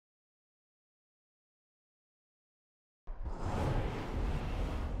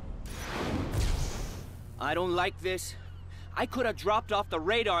I don't like this. I could have dropped off the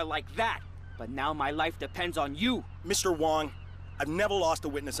radar like that, but now my life depends on you. Mr. Wong, I've never lost a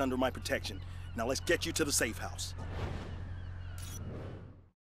witness under my protection. Now let's get you to the safe house.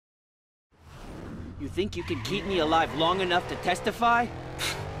 You think you can keep me alive long enough to testify?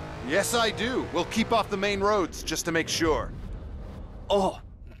 Yes, I do. We'll keep off the main roads, just to make sure. Oh,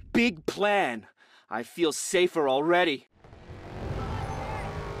 big plan. I feel safer already.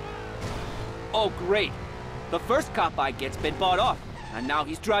 Oh, great. The first cop I get's been bought off, and now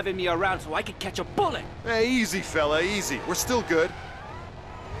he's driving me around so I can catch a bullet. Hey, easy, fella, easy. We're still good.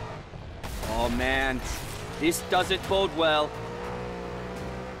 Oh, man. This doesn't bode well.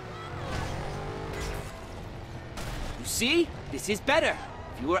 You see? This is better.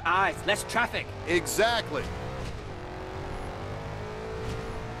 Fewer eyes, less traffic. Exactly.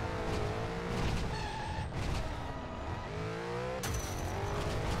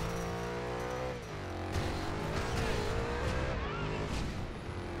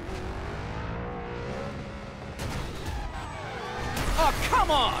 Oh, come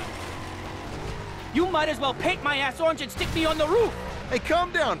on! You might as well paint my ass orange and stick me on the roof! Hey,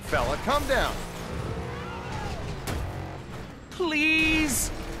 calm down, fella, calm down. Please?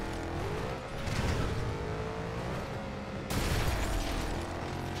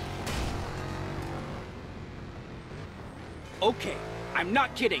 Okay, I'm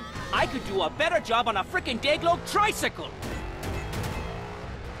not kidding. I could do a better job on a frickin' Dayglow tricycle!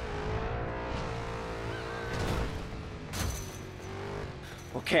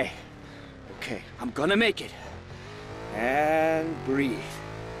 Okay, I'm gonna make it. And breathe.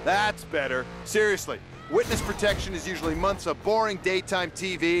 That's better. Seriously, witness protection is usually months of boring daytime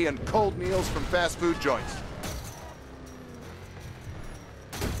TV and cold meals from fast food joints.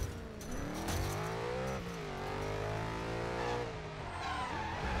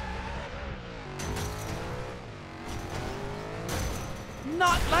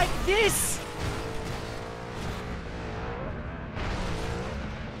 Not like this!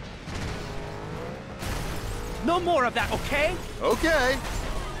 No more of that, okay? Okay.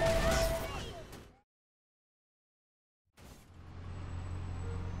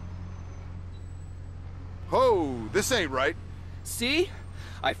 Oh, this ain't right. See?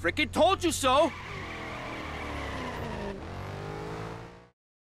 I frickin' told you so!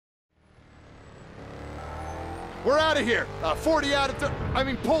 We're out of here. 40 out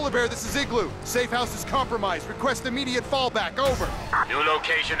of Polar Bear, this is Igloo. Safe house is compromised. Request immediate fallback. Over. New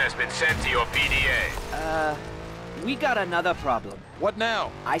location has been sent to your PDA. We got another problem. What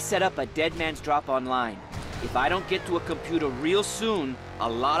now? I set up a dead man's drop online. If I don't get to a computer real soon, a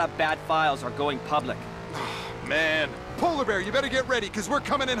lot of bad files are going public. Man. Polar Bear, you better get ready, because we're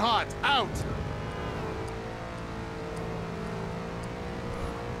coming in hot. Out!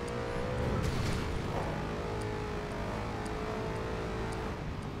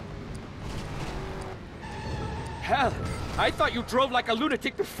 Hell, I thought you drove like a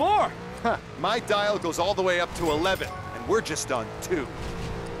lunatic before! Huh, my dial goes all the way up to 11, and we're just on 2.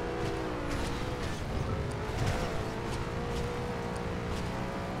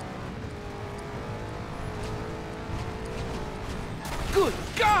 Good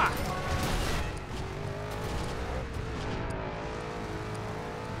God!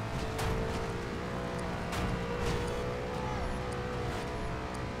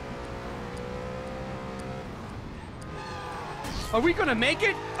 Are we gonna make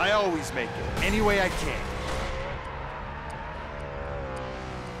it? I always make it, any way I can.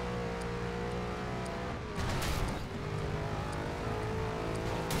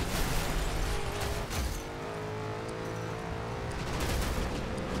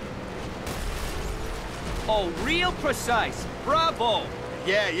 Oh, real precise. Bravo!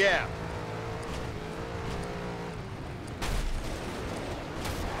 Yeah.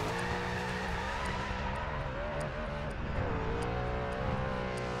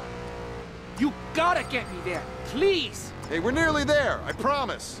 You gotta get me there, please! Hey, we're nearly there, I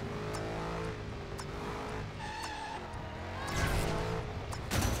promise.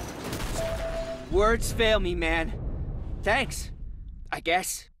 Words fail me, man. Thanks, I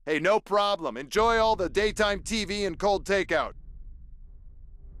guess. Hey, no problem. Enjoy all the daytime TV and cold takeout.